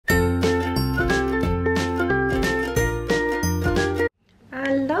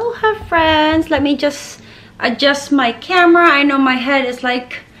seconds. Let me just adjust my camera. I know my head is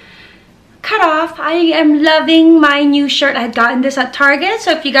like cut off. I am loving my new shirt. I had gotten this at Target,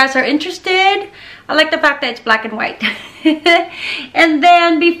 so if you guys are interested, I like the fact that it's black and white. And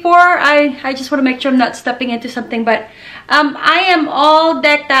then before I just want to make sure I'm not stepping into something, but I am all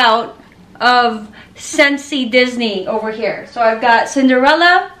decked out of Scentsy Disney over here. So I've got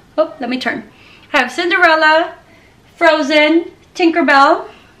Cinderella. Oh, let me turn. I have Cinderella, Frozen, Tinkerbell,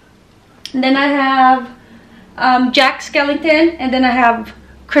 and then I have Jack Skellington, and then I have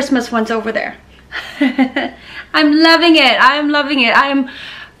Christmas ones over there. I'm loving it. I am loving it. I am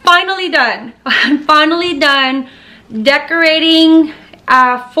finally done. I'm finally done decorating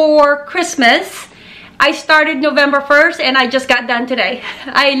for Christmas. I started November 1st and I just got done today.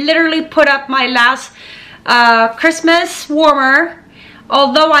 I literally put up my last Christmas warmer,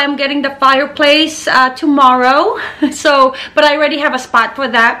 although I'm getting the fireplace tomorrow. So, but I already have a spot for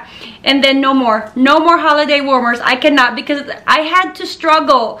that. And then no more holiday warmers. I cannot, because I had to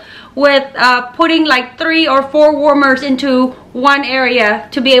struggle with putting like 3 or 4 warmers into one area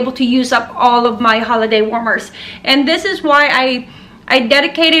to be able to use up all of my holiday warmers. And this is why I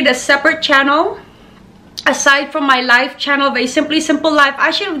dedicated a separate channel aside from my life channel of A Simply Simple Life.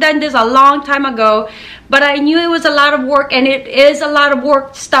 I should have done this a long time ago, but I knew it was a lot of work, and it is a lot of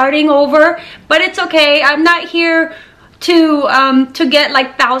work starting over, but it's okay. I'm not here to get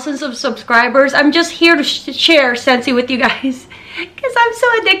like thousands of subscribers. I'm just here to share Scentsy with you guys, because I'm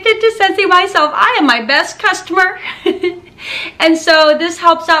so addicted to Scentsy myself. I am my best customer. And so this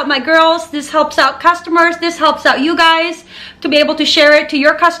helps out my girls, this helps out customers, this helps out you guys to be able to share it to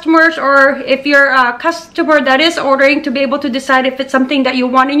your customers, or if you're a customer that is ordering, to be able to decide if it's something that you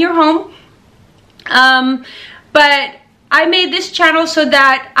want in your home. But I made this channel so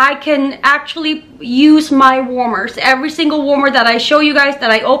that I can actually use my warmers. Every single warmer that I show you guys, that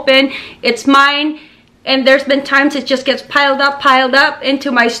I open, it's mine. And there's been times it just gets piled up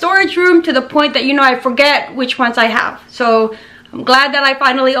into my storage room, to the point that, you know, I forget which ones I have. So I'm glad that I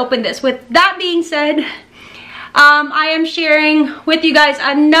finally opened this. With that being said, I am sharing with you guys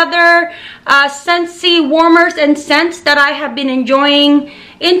another Scentsy warmers and scents that I have been enjoying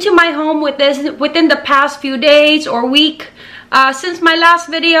into my home within the past few days or week. Since my last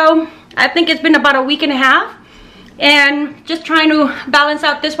video, I think it's been about a week and a half. And just trying to balance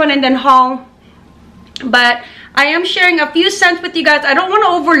out this one and then haul. But I am sharing a few scents with you guys. I don't want to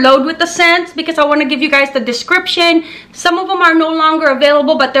overload with the scents, because I want to give you guys the description. Some of them are no longer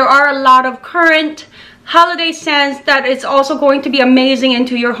available, but there are a lot of current holiday scents that is also going to be amazing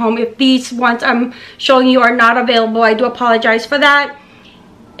into your home. If these ones I'm showing you are not available, I do apologize for that.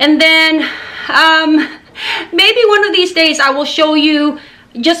 And then maybe one of these days I will show you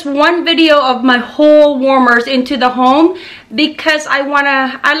just one video of my whole warmers into the home, because I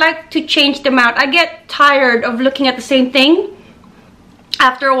like to change them out. I get tired of looking at the same thing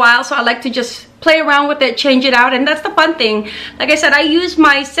after a while, so I like to just play around with it, change it out, and that's the fun thing. Like I said, I use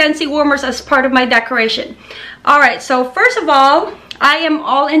my Scentsy warmers as part of my decoration. Alright, so first of all, I am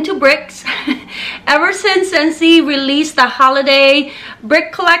all into bricks. Ever since Scentsy released the holiday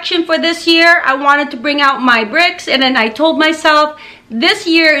brick collection for this year, I wanted to bring out my bricks, and then I told myself this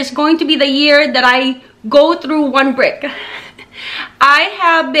year is going to be the year that I go through one brick. I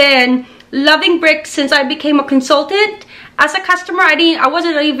have been loving bricks since I became a consultant. As a customer, I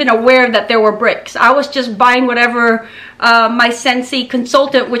wasn't even aware that there were bricks. I was just buying whatever my Scentsy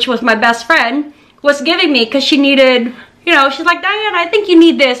consultant, which was my best friend, was giving me, because she needed, you know, she's like, Diane, I think you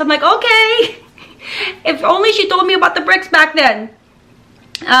need this. I'm like, okay. If only she told me about the bricks back then.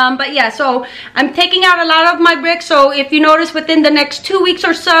 But yeah, so I'm taking out a lot of my bricks. So if you notice, within the next 2 weeks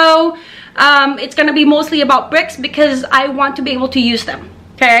or so, it's going to be mostly about bricks, because I want to be able to use them.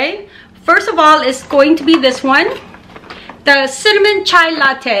 Okay, first of all is going to be this one, the cinnamon chai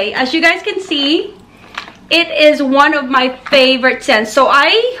latte. As you guys can see, it is one of my favorite scents. So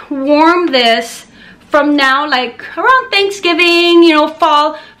I warm this from now, like around Thanksgiving, you know,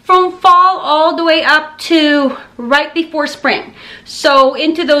 fall, from fall all the way up to right before spring. So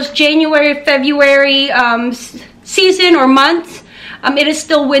into those January, February season or months, it is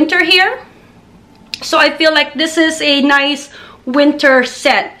still winter here. So I feel like this is a nice winter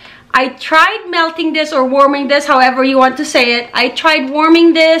scent. I tried melting this or warming this, however you want to say it. I tried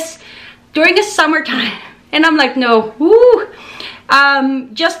warming this during the summertime, and I'm like, no, woo.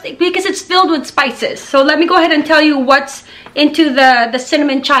 Just because it's filled with spices. So let me go ahead and tell you what's into the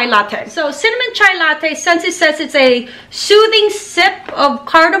cinnamon chai latte. So cinnamon chai latte, Scentsy says it's a soothing sip of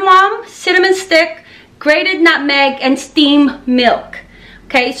cardamom, cinnamon stick, grated nutmeg, and steamed milk.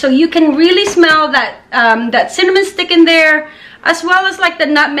 Okay, so you can really smell that that cinnamon stick in there. as well as like the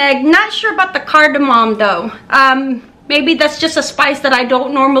nutmeg. Not sure about the cardamom though. Maybe that's just a spice that I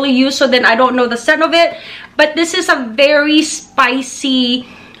don't normally use, so then I don't know the scent of it. But this is a very spicy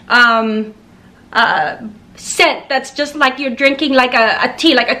scent that's just like you're drinking like a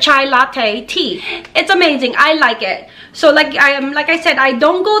tea, like a chai latte tea. It's amazing. I like it. So like I said, I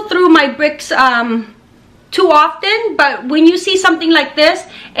don't go through my bricks too often, but when you see something like this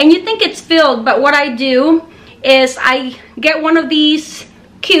and you think it's filled, but what I do is I get one of these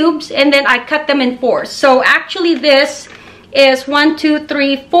cubes and then I cut them in 4. So actually this is 1, 2,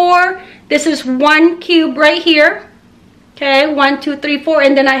 3, 4. This is 1 cube right here. Okay, 1, 2, 3, 4,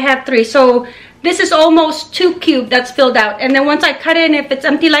 and then I have 3. So this is almost 2 cubes that's filled out. And then once I cut it, if it's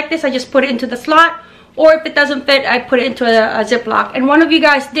empty like this, I just put it into the slot. Or if it doesn't fit, I put it into a Ziploc. And one of you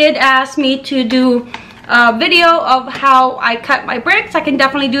guys did ask me to do a video of how I cut my bricks. I can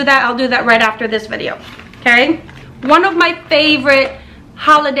definitely do that. I'll do that right after this video. Okay, one of my favorite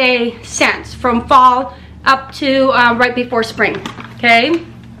holiday scents from fall up to right before spring. Okay,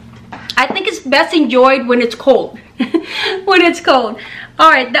 I think it's best enjoyed when it's cold. When it's cold. All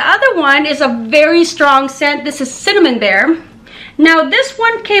right, the other one is a very strong scent. This is Cinnamon Bear. Now this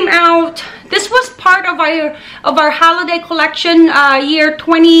one came out, this was part of our holiday collection year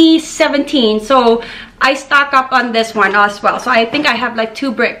 2017. So I stock up on this one as well. So I think I have like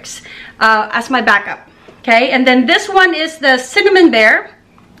 2 bricks as my backup. Okay, and then this one is the Cinnamon Bear.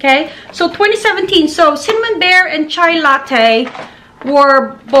 Okay, so 2017. So Cinnamon Bear and Chai Latte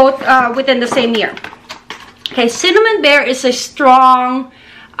were both within the same year. Okay, Cinnamon Bear is a strong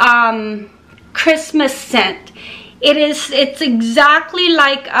Christmas scent. It's exactly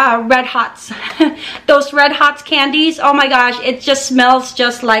like Red Hots. Those Red Hots candies, oh my gosh, it just smells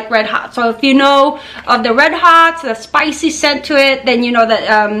just like Red Hots. So if you know of the Red Hots, the spicy scent to it, then you know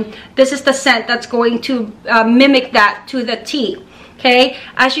that this is the scent that's going to mimic that to the T. Okay,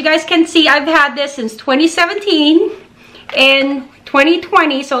 as you guys can see, I've had this since 2017. In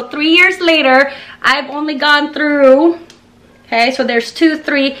 2020, so 3 years later, I've only gone through, okay, so there's 2,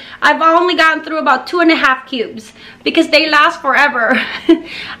 3, I've only gone through about 2.5 cubes because they last forever.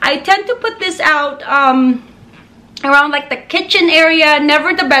 I tend to put this out around like the kitchen area,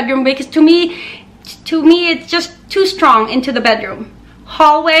 never the bedroom, because to me it's just too strong into the bedroom.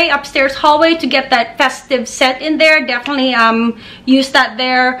 Hallway, upstairs hallway, to get that festive scent in there, definitely use that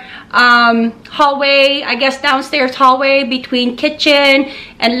there. Hallway, I guess downstairs hallway between kitchen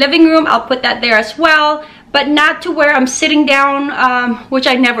and living room, I'll put that there as well, but not to where I'm sitting down, which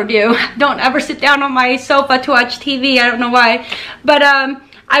I never do. Don't ever sit down on my sofa to watch TV. I don't know why, but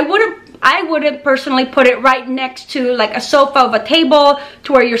I wouldn't personally put it right next to like a sofa of a table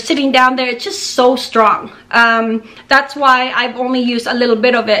to where you're sitting down there. It's just so strong. That's why I've only used a little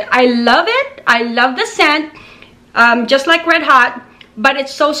bit of it. I love it. I love the scent, just like Red Hot, but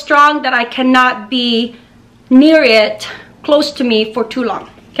it's so strong that I cannot be near it, close to me, for too long.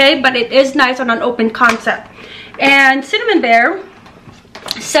 Okay, but it is nice on an open concept. And Cinnamon Bear,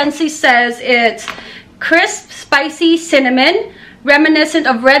 Scentsy says it's crisp, spicy cinnamon, reminiscent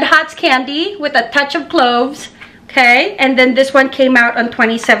of Red Hot's candy with a touch of cloves. Okay, and then this one came out on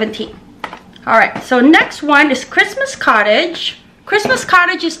 2017. All right, so next one is Christmas Cottage. Christmas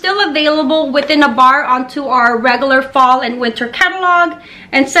Cottage is still available within a bar onto our regular fall and winter catalog.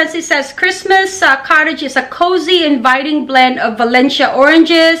 And Scentsy says Christmas Cottage is a cozy, inviting blend of Valencia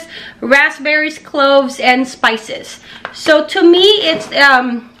oranges, raspberries, cloves, and spices. So to me, it's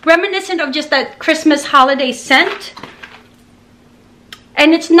reminiscent of just that Christmas holiday scent.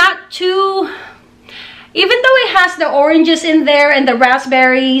 And it's not too, even though it has the oranges in there and the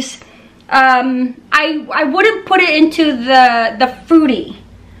raspberries, I wouldn't put it into the fruity.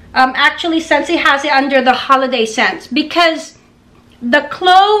 Actually, Scentsy has it under the holiday scents because the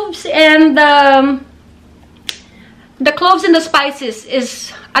cloves and the spices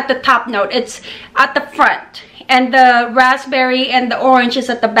is at the top note. It's at the front, and the raspberry and the orange is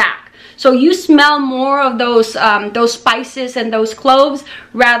at the back. So you smell more of those spices and those cloves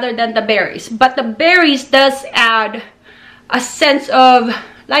rather than the berries. But the berries does add a sense of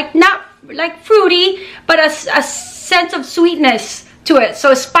like, not like fruity, but a sense of sweetness to it.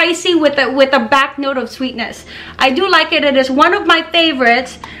 So spicy with a back note of sweetness. I do like it. It is one of my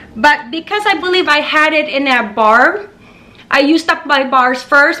favorites, but because I believe I had it in a bar, I used up my bars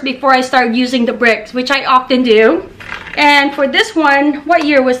first before I started using the bricks, which I often do. And for this one, what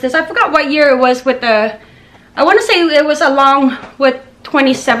year was this? I forgot what year it was with the, I want to say it was along with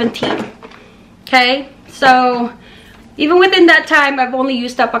 2017. Okay, so even within that time, I've only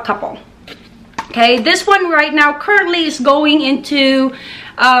used up a couple. Okay, this one right now currently is going into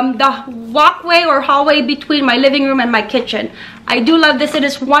the walkway or hallway between my living room and my kitchen. I do love this. It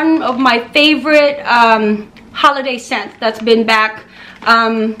is one of my favorite holiday scents that's been back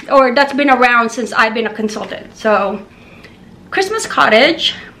or that's been around since I've been a consultant. So Christmas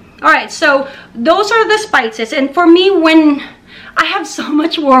Cottage. All right, so those are the spices. And for me, when I have so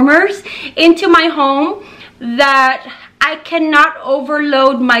much warmers into my home that I cannot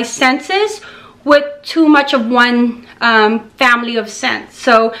overload my senses with too much of one family of scents.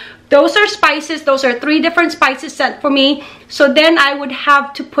 So those are spices. Those are 3 different spices set for me. So then I would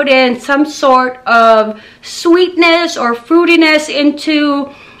have to put in some sort of sweetness or fruitiness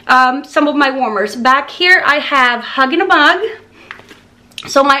into some of my warmers. Back here I have Hug in a Mug.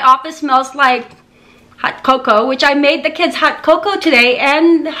 So my office smells like hot cocoa, which I made the kids hot cocoa today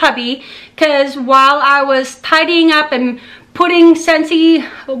and hubby, because while I was tidying up and putting Scentsy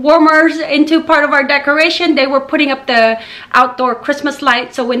warmers into part of our decoration, they were putting up the outdoor Christmas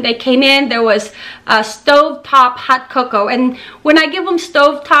lights. So when they came in, there was stovetop hot cocoa. And when I give them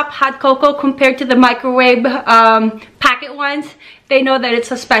stovetop hot cocoa compared to the microwave packet ones, they know that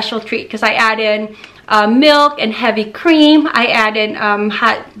it's a special treat, because I add in milk and heavy cream. I add in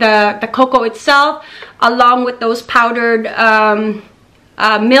the cocoa itself, along with those powdered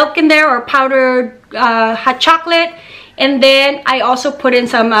milk in there, or powdered hot chocolate. And then I also put in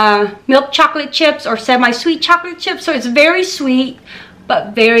some milk chocolate chips or semi-sweet chocolate chips. So it's very sweet,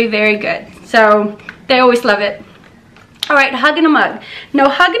 but very, very good. So they always love it. All right, Hug in a Mug. Now,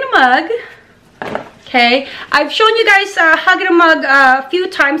 Hug in a Mug, okay, I've shown you guys Hug in a Mug a few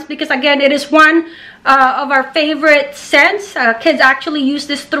times, because again, it is one of our favorite scents. Kids actually use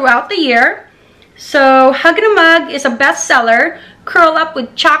this throughout the year. So Hug in a Mug is a bestseller. Curl up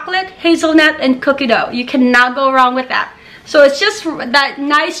with chocolate, hazelnut, and cookie dough. You cannot go wrong with that. So it's just that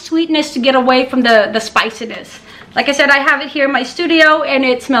nice sweetness to get away from the spiciness. Like I said, I have it here in my studio and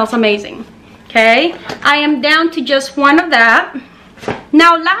it smells amazing. Okay, I am down to just one of that.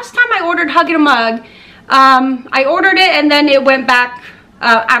 Now, last time I ordered Hug in a Mug, I ordered it and then it went back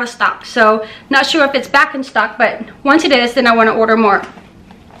out of stock. So not sure if it's back in stock, but once it is, then I want to order more.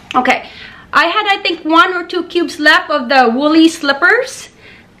 Okay. I had, I think, 1 or 2 cubes left of the woolly slippers.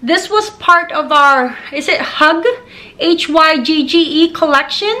 This was part of our, is it Hug? H-Y-G-G-E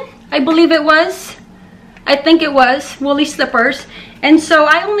collection, I believe it was. I think it was, woolly slippers. And so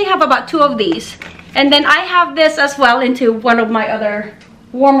I only have about 2 of these. And then I have this as well into one of my other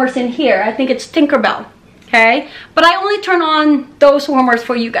warmers in here. I think it's Tinkerbell, okay? But I only turn on those warmers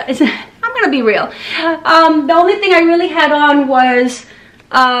for you guys. I'm gonna be real. The only thing I really had on was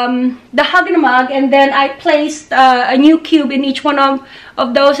the Hug in a Mug, and then I placed a new cube in each one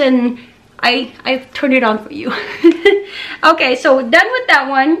of those, and I turned it on for you. Okay, so done with that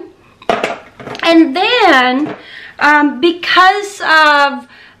one. And then because of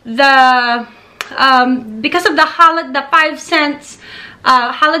the 5 cents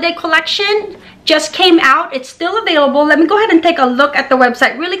holiday collection just came out, it's still available. Let me go ahead and take a look at the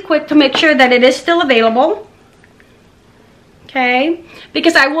website really quick to make sure that it is still available. Okay,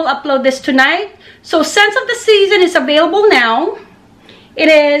 because I will upload this tonight. So Scents of the Season is available now. It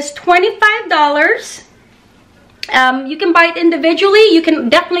is $25. You can buy it individually. You can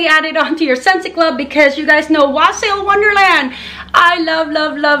definitely add it onto your Scentsy Club, because you guys know Wassail Wonderland. I love,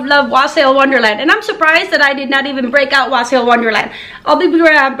 love, love, love Wassail Wonderland. And I'm surprised that I did not even break out Wassail Wonderland. I'll be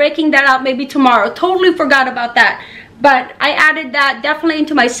breaking that out maybe tomorrow. Totally forgot about that. But I added that definitely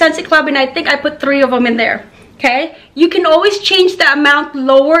into my Scentsy Club, and I think I put 3 of them in there. Okay, you can always change the amount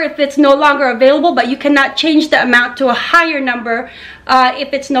lower if it's no longer available, but you cannot change the amount to a higher number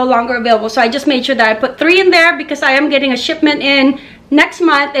if it's no longer available. So I just made sure that I put 3 in there, because I am getting a shipment in next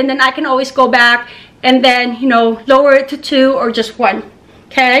month, and then I can always go back and then, you know, lower it to 2 or just 1.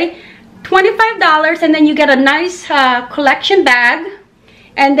 Okay, $25, and then you get a nice collection bag,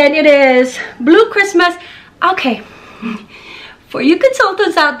 and then it is Blue Christmas. Okay. For you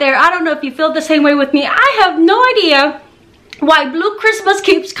consultants out there, I don't know if you feel the same way with me. I have no idea why Blue Christmas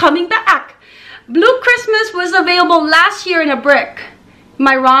keeps coming back. Blue Christmas was available last year in a brick. Am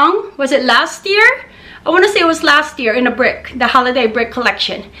I wrong? Was it last year? I want to say it was last year in a brick, the holiday brick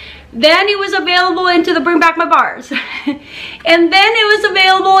collection. Then it was available into the Bring Back My Bars. And then it was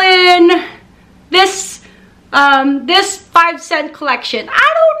available in this 5 cent collection.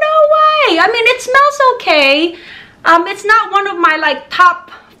 I don't know why. I mean, it smells okay. It's not one of my like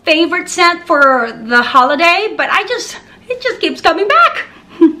top favorite scent for the holiday, but it just keeps coming back.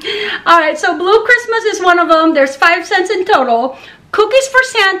 All right, so Blue Christmas is one of them. There's 5 cents in total. Cookies for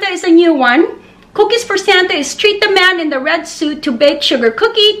Santa is a new one. Cookies for Santa is treat the man in the red suit to bake sugar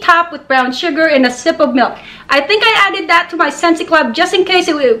cookie, top with brown sugar and a sip of milk. I think I added that to my Scentsy Club just in case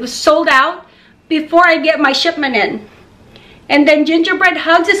it was sold out before I get my shipment in. And then gingerbread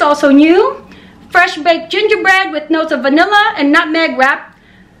hugs is also new. Fresh baked gingerbread with notes of vanilla and nutmeg wrap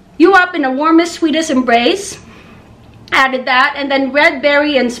you up in the warmest, sweetest embrace. Added that. And then red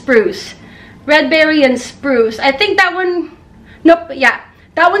berry and spruce. Red berry and spruce. I think that one, nope, yeah.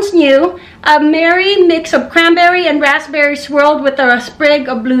 That one's new. A merry mix of cranberry and raspberry swirled with a sprig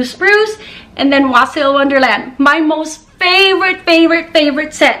of blue spruce. And then Wassail Wonderland. My most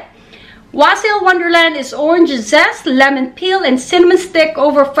favorite scent. Wassail Wonderland is orange zest, lemon peel, and cinnamon stick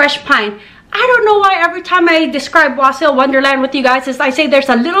over fresh pine. I don't know why every time I describe Wassail Wonderland with you guys, I say there's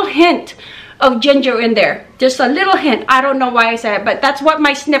a little hint of ginger in there. Just a little hint. I don't know why I say it, but that's what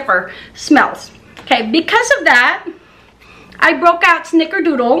my sniffer smells. Okay, because of that, I broke out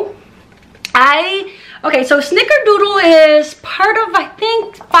Snickerdoodle. Okay, so Snickerdoodle is part of, I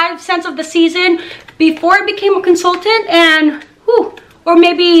think, 5 Scents of the Season before I became a consultant, and, or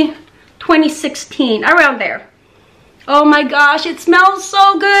maybe 2016, around there. Oh my gosh, it smells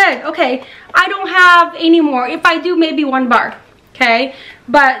so good. Okay, I don't have any more. If I do, maybe 1 bar. Okay,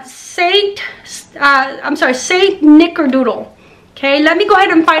 but Saint Snickerdoodle. Okay, let me go ahead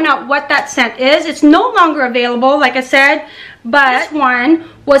and find out what that scent is. It's no longer available, like I said, but this one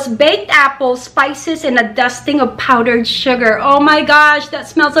was baked apples, spices, and a dusting of powdered sugar. Oh my gosh, that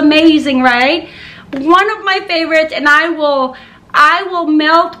smells amazing, right? One of my favorites, and I will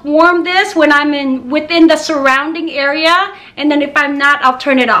warm this when I'm within the surrounding area, and then if I'm not, I'll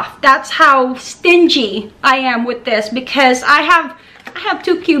turn it off. That's how stingy I am with this, because I have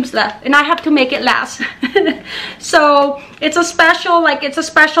 2 cubes left and I have to make it last. So it's a special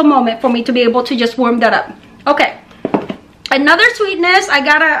moment for me to be able to just warm that up. Okay, another sweetness I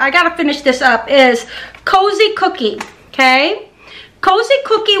gotta finish this up is Cozy Cookie. Okay, Cozy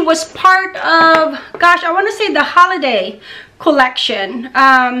Cookie was part of, gosh, I want to say the holiday collection.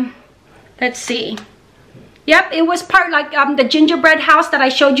 Let's see. Yep, it was part, like, the gingerbread house that I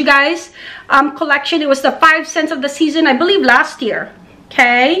showed you guys collection. It was the 5 Scents of the Season, I believe, last year.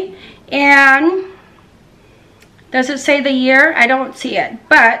 Okay, and does it say the year? I don't see it,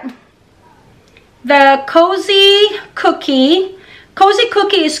 but the Cozy Cookie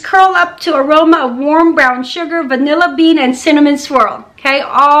is curl up to aroma of warm brown sugar, vanilla bean, and cinnamon swirl. Okay,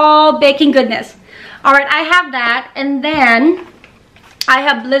 all baking goodness. All right, I have that, and then I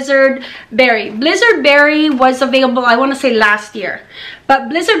have Blizzard Berry. Blizzard Berry was available, I want to say, last year. But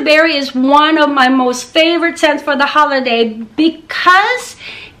Blizzard Berry is one of my most favorite scents for the holiday because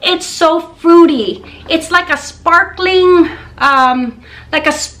it's so fruity. It's like a sparkling wine,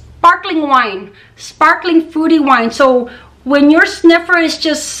 sparkling fruity wine. So when your sniffer is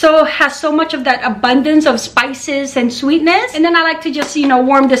just has so much of that abundance of spices and sweetness, and then I like to just, you know,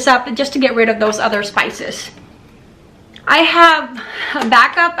 warm this up just to get rid of those other spices. I have a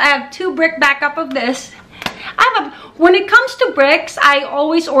backup. I have 2 brick backup of this. When it comes to bricks, I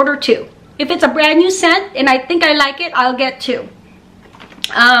always order 2. If it's a brand new scent and I think I like it, I'll get 2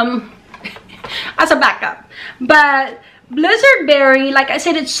 as a backup. But Blizzard Berry, like I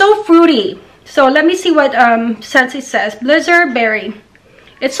said, it's so fruity. So let me see what Scentsy says. Blizzard Berry.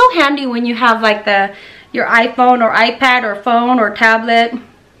 It's so handy when you have like your iPhone or iPad or phone or tablet.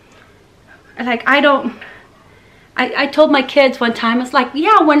 Like, I told my kids one time, it's like,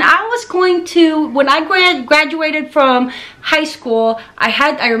 yeah, when I graduated from high school,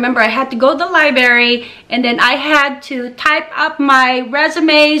 I remember I had to go to the library, and then I had to type up my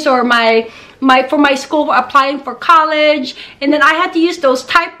resumes or for my school applying for college, and then I had to use those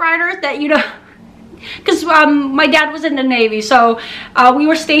typewriters that, you know, because my dad was in the Navy, so we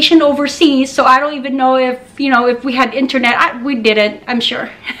were stationed overseas, so I don't even know if, you know, if we had internet. We didn't, I'm sure.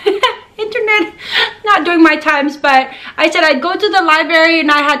 Internet, not during my times, but I said I'd go to the library and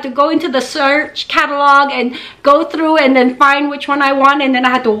I had to go into the search catalog and go through and then find which one I want, and then I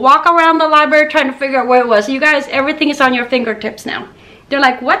had to walk around the library trying to figure out where it was. You guys, everything is on your fingertips now. They're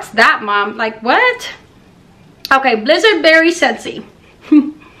like, what's that, Mom? Like, what? Okay, Blizzard Berry Scentsy.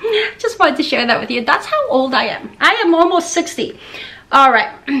 Just wanted to share that with you. That's how old I am. I am almost 60. All right.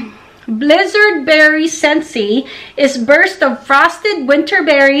 Blizzard Berry Scentsy is burst of frosted winter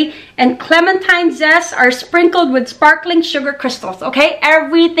berry and clementine zest are sprinkled with sparkling sugar crystals. Okay,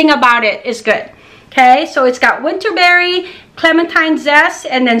 everything about it is good. Okay, so it's got winter berry, clementine zest,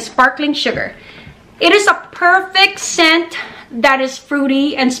 and then sparkling sugar. It is a perfect scent that is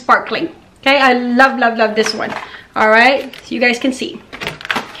fruity and sparkling. Okay, I love this one. All right, so you guys can see.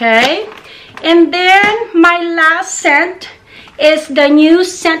 Okay, and then my last scent is the new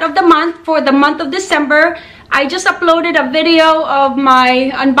scent of the month for the month of December. I just uploaded a video of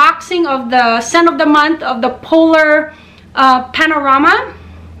my unboxing of the scent of the month of the Polar Panorama,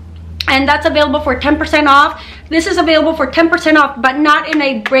 and that's available for 10% off. This is available for 10% off, but not in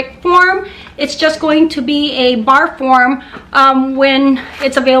a brick form. It's just going to be a bar form when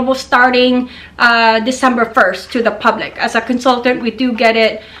it's available starting December 1st to the public. As a consultant, we do get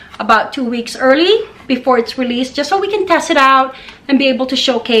it about 2 weeks early before it's released, just so we can test it out and be able to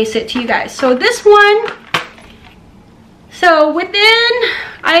showcase it to you guys. So this one, so within,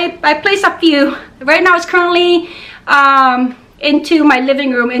 I placed a few. Right now it's currently into my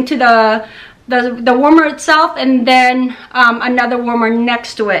living room, into the warmer itself, and then another warmer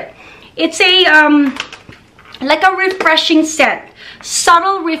next to it. It's a like a refreshing scent,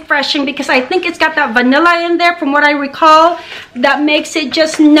 subtle refreshing, because I think it's got that vanilla in there from what I recall, that makes it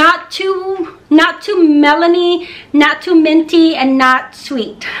just not too melony, not too minty, and not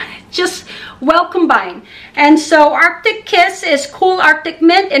sweet. Just well combined. And so Arctic Kiss is cool Arctic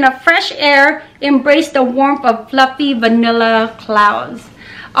mint in a fresh air, embrace the warmth of fluffy vanilla clouds.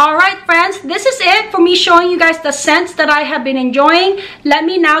 All right, friends, this is it for me showing you guys the scents that I have been enjoying. Let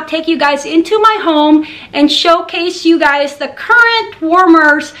me now take you guys into my home and showcase you guys the current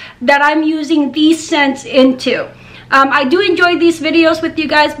warmers that I'm using these scents into. I do enjoy these videos with you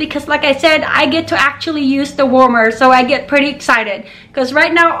guys because, like I said, I get to actually use the warmer, so I get pretty excited because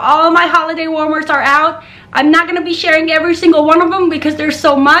right now all my holiday warmers are out. I'm not going to be sharing every single one of them because there's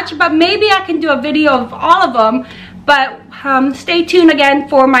so much, but maybe I can do a video of all of them. But stay tuned again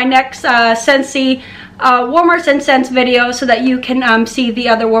for my next Scentsy warmers and scents video so that you can see the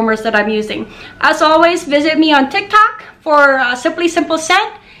other warmers that I'm using. As always, visit me on TikTok for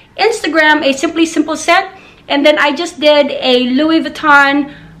aSimplySimpleScent, Instagram aSimplySimpleScent, and then I just did a Louis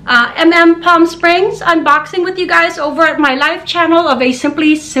Vuitton Palm Springs unboxing with you guys over at my live channel of A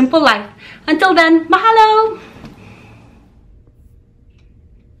Simply Simple Life. Until then, mahalo!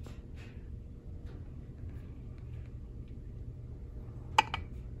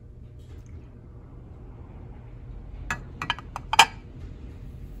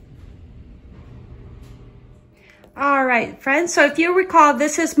 All right, friends, so if you recall,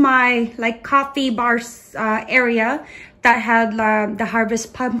 this is my like coffee bar area that had the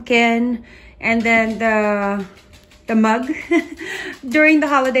harvest pumpkin and then the mug. During the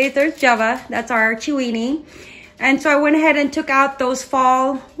holidays, there's Java, that's our Chiweenie. And so I went ahead and took out those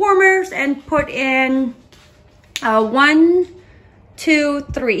fall warmers and put in 1, 2,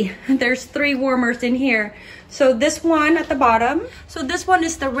 3. There's 3 warmers in here. So this one at the bottom, so this one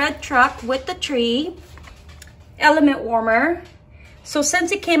is the red truck with the tree element warmer. So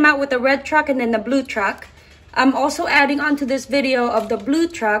Scentsy came out with the red truck and then the blue truck. I'm also adding onto this video of the blue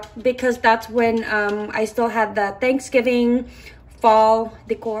truck because that's when I still had the Thanksgiving fall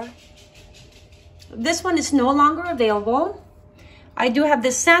decor. This one is no longer available. I do have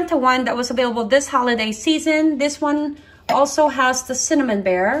this Santa one that was available this holiday season. This one also has the cinnamon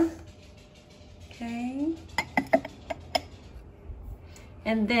bear. Okay.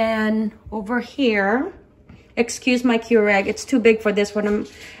 And then over here, excuse my Keurig, it's too big for this one.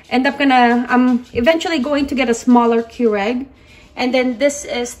 I'm eventually going to get a smaller Keurig. And then this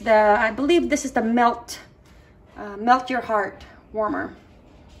is the, I believe this is the melt your heart warmer.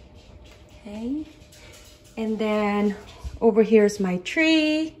 Okay. And then over here is my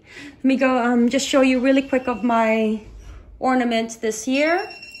tree. Let me go just show you really quick of my ornaments this year.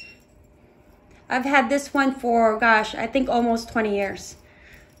 I've had this one for, gosh, I think almost 20 years.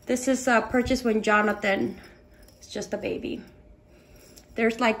 This is purchased when Jonathan was just a baby.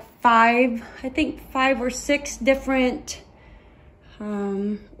 There's like 5 or 6 different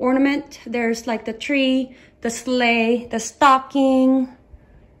ornament. There's like the tree, the sleigh, the stocking,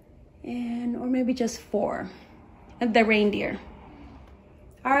 and or maybe just 4, and the reindeer.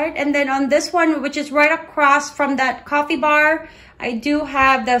 All right, and then on this one, which is right across from that coffee bar, I do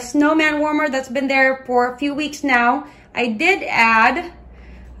have the snowman warmer that's been there for a few weeks now. I did add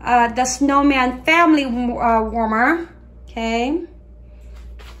the Snowman Family warmer, okay.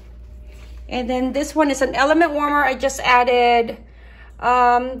 And then this one is an element warmer. I just added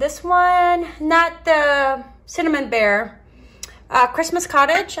this one, not the cinnamon bear, Christmas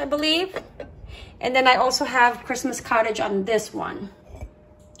cottage, I believe. And then I also have Christmas cottage on this one.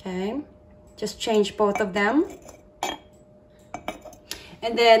 Okay, just change both of them.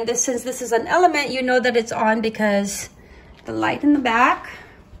 And then this, since this is an element, you know that it's on because the light in the back.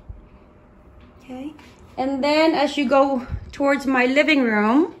 Okay, and then as you go towards my living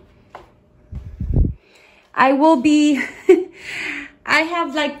room, I will be I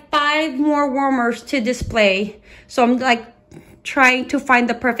have like 5 more warmers to display, so I'm like trying to find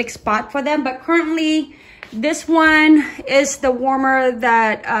the perfect spot for them. But currently, this one is the warmer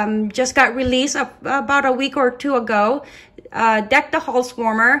that just got released about a week or two ago. Deck the Halls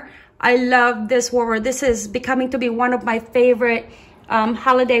warmer. I love this warmer. This is becoming to be one of my favorite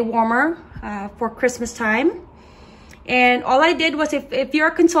holiday warmer for Christmas time. And all I did was, if you're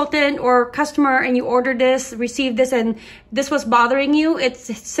a consultant or customer and you order this, receive this, and this was bothering you,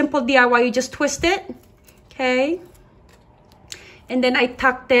 it's simple DIY. You just twist it, okay? And then I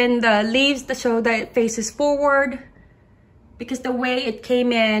tucked in the leaves so that it faces forward, because the way it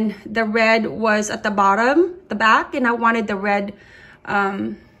came in, the red was at the bottom, the back, and I wanted the red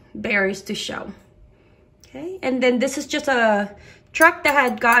berries to show. Okay, and then this is just a truck that I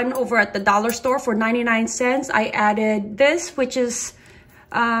had gotten over at the dollar store for 99 cents. I added this, which is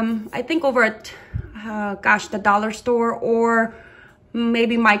I think over at gosh, the dollar store or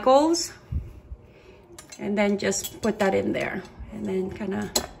maybe Michael's, and then just put that in there, and then kind of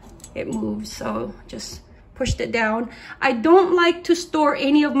it moves, so just pushed it down. I don't like to store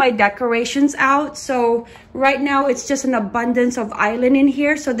any of my decorations out, so right now it's just an abundance of island in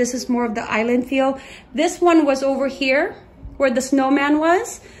here, so this is more of the island feel. This one was over here where the snowman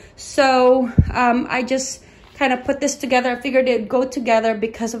was, so I just kind of put this together. I figured it'd go together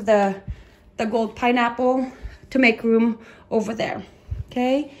because of the gold pineapple to make room over there.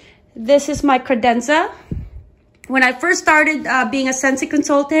 Okay, this is my credenza. When I first started being a Scentsy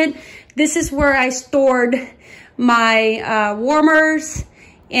consultant, this is where I stored my warmers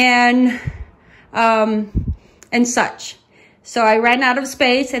and such. So I ran out of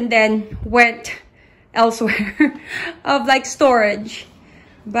space and then went elsewhere of like storage.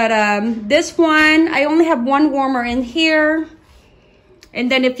 But this one, I only have one warmer in here.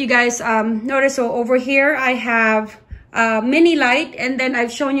 And then if you guys notice, so over here I have mini light, and then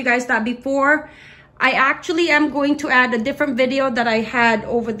I've shown you guys that before. I actually am going to add a different video that I had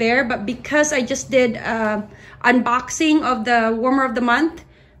over there, but because I just did unboxing of the warmer of the month,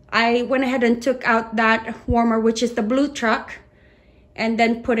 I went ahead and took out that warmer, which is the blue truck, and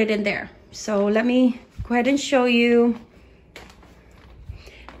then put it in there. So let me go ahead and show you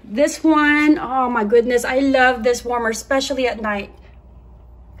this one. Oh my goodness, I love this warmer, especially at night.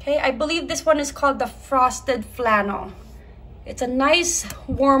 Okay, I believe this one is called the Frosted Flannel. It's a nice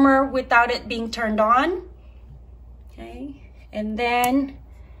warmer without it being turned on. Okay, and then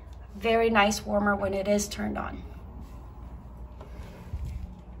very nice warmer when it is turned on.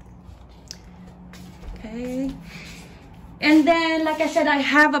 Okay, and then like I said, I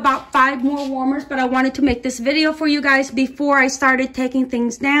have about 5 more warmers, but I wanted to make this video for you guys before I started taking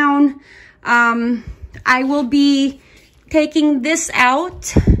things down. I will be taking this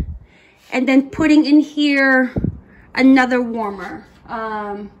out and then putting in here another warmer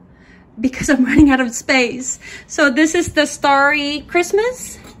because I'm running out of space. So this is the Starry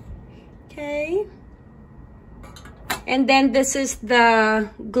Christmas. Okay, and then this is the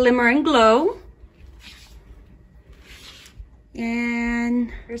Glimmer and Glow.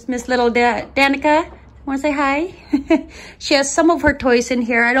 And here's Miss Little Danika. Want to say hi? She has some of her toys in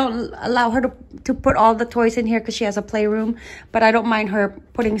here. I don't allow her to put all the toys in here because she has a playroom, but I don't mind her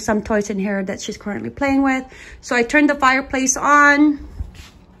putting some toys in here that she's currently playing with. So I turned the fireplace on.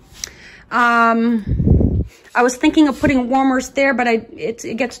 I was thinking of putting warmers there, but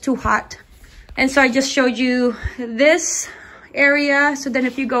it gets too hot. And so I just showed you this area. So then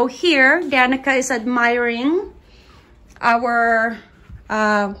if you go here, Danika is admiring our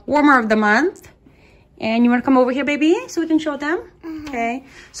warmer of the month. And you want to come over here, baby, so we can show them? Okay,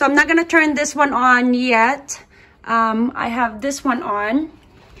 so I'm not going to turn this one on yet. I have this one on.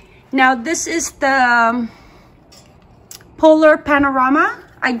 Now, this is the Polar Panorama.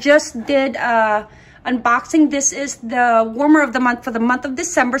 I just did unboxing. This is the warmer of the month for the month of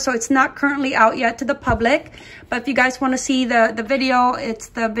December, so it's not currently out yet to the public. But if you guys want to see the video, it's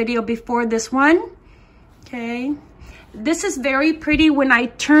the video before this one. Okay, this is very pretty when I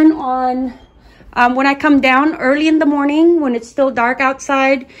turn on. When I come down early in the morning, when it's still dark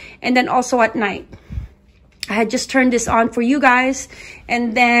outside, and then also at night. I had just turned this on for you guys,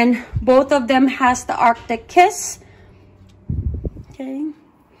 and then both of them has the Arctic Kiss. Okay,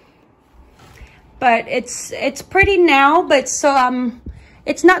 but it's pretty now, but so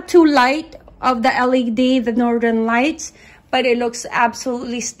it's not too light of the LED, the Northern Lights, but it looks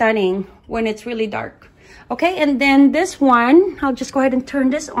absolutely stunning when it's really dark. Okay, and then this one, I'll just go ahead and turn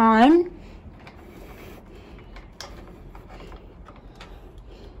this on.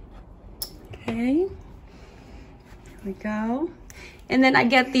 Okay, there we go. And then I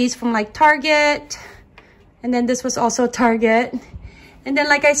get these from like Target, and then this was also Target. And then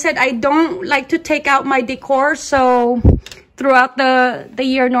like I said, I don't like to take out my decor, so throughout the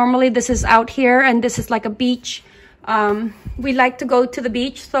year. Normally this is out here, and this is like a beach. We like to go to the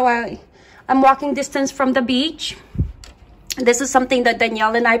beach, so I'm walking distance from the beach. This is something that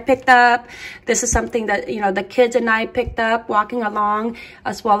Danielle and I picked up. This is something that, you know, the kids and I picked up walking along,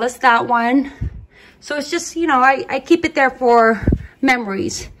 as well as that one. So it's just, you know, I keep it there for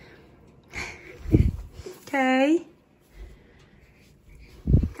memories. Okay.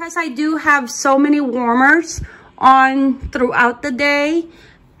 Because I do have so many warmers on throughout the day,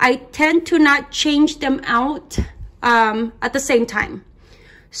 I tend to not change them out at the same time.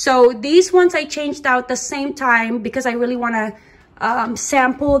 So these ones I changed out the same time because I really want to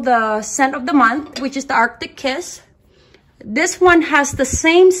sample the scent of the month, which is the Arctic Kiss. This one has the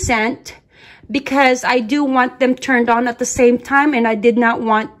same scent because I do want them turned on at the same time, and I did not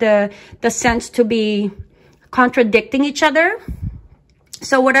want the scents to be contradicting each other.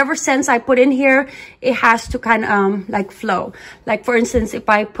 So whatever scents I put in here, it has to kind of like flow. Like for instance, if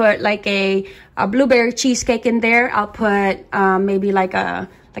I put like a blueberry cheesecake in there, I'll put maybe like a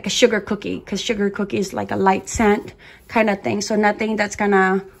sugar cookie, because sugar cookie is like a light scent kind of thing. So nothing that's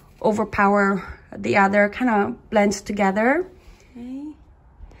gonna overpower the other, kind of blends together. Okay.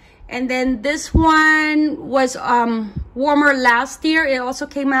 And then this one was warmer last year. It also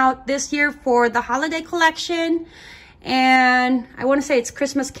came out this year for the holiday collection. And I want to say it's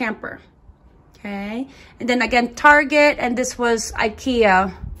Christmas Camper. Okay. And then again, Target, and this was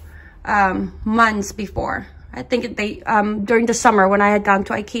IKEA months before. I think they during the summer when I had gone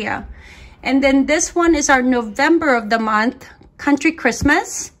to IKEA. And then this one is our November of the month, Country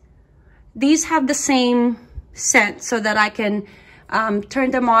Christmas. These have the same scent so that I can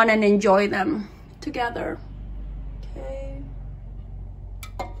turn them on and enjoy them together. Okay.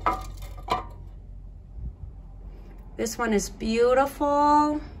 This one is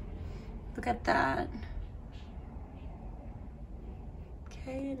beautiful. Look at that.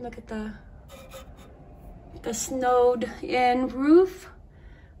 Okay, look at the snowed in roof,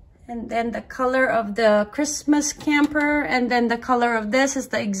 and then the color of the Christmas camper, and then the color of this is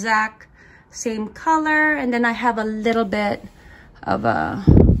the exact same color. And then I have a little bit of a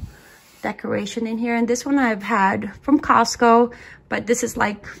decoration in here, and this one I've had from Costco, but this is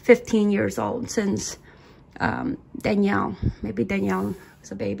like 15 years old since Danielle, maybe Danielle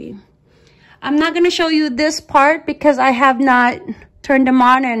was a baby. I'm not going to show you this part because I have not turned them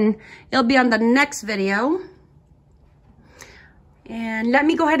on, and it'll be on the next video. And let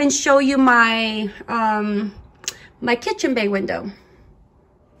me go ahead and show you my my kitchen bay window.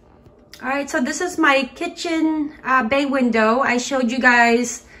 All right, so this is my kitchen bay window. I showed you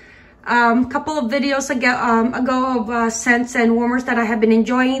guys a couple of videos ago of scents and warmers that I have been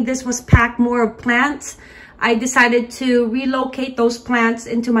enjoying. This was packed more of plants. I decided to relocate those plants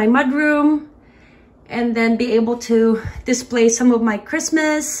into my mudroom and then be able to display some of my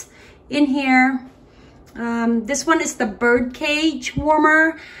Christmas in here. This one is the Birdcage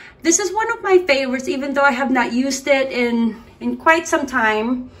warmer. This is one of my favorites, even though I have not used it in quite some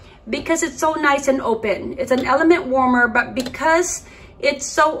time, because it's so nice and open. It's an element warmer, but because it's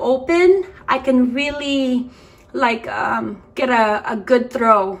so open, I can really like get a good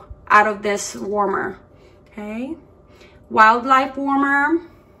throw out of this warmer. Okay, Wildlife warmer.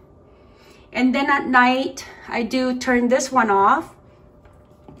 And then at night, I do turn this one off.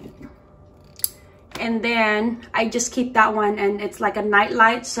 And then I just keep that one, and it's like a night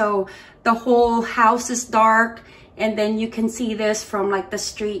light, so the whole house is dark, and then you can see this from like the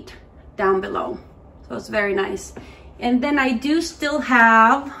street down below. So it's very nice. And then I do still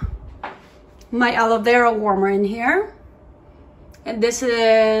have my aloe vera warmer in here. And this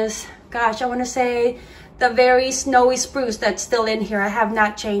is, gosh, I want to say the very snowy spruce that's still in here. I have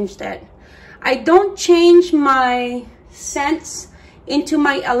not changed it. I don't change my scents into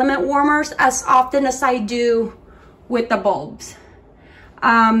my element warmers as often as I do with the bulbs.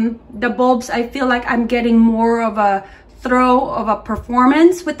 The bulbs, I feel like I'm getting more of a throw of a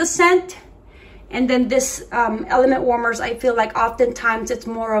performance with the scent. And then this element warmers, I feel like oftentimes it's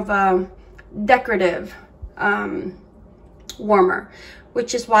more of a decorative warmer,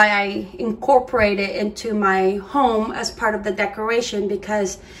 which is why I incorporate it into my home as part of the decoration,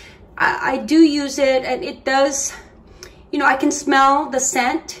 because I do use it, and it does, you know, I can smell the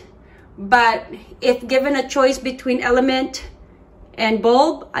scent, but if given a choice between element and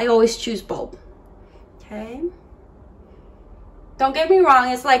bulb, I always choose bulb. Okay. Don't get me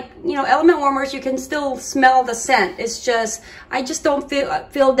wrong, it's like, you know, element warmers, you can still smell the scent. It's just, I just don't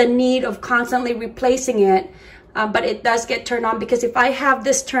feel the need of constantly replacing it. But it does get turned on, because if I have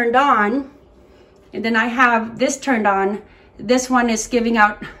this turned on and then I have this turned on, this one is giving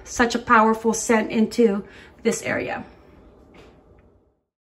out such a powerful scent into this area.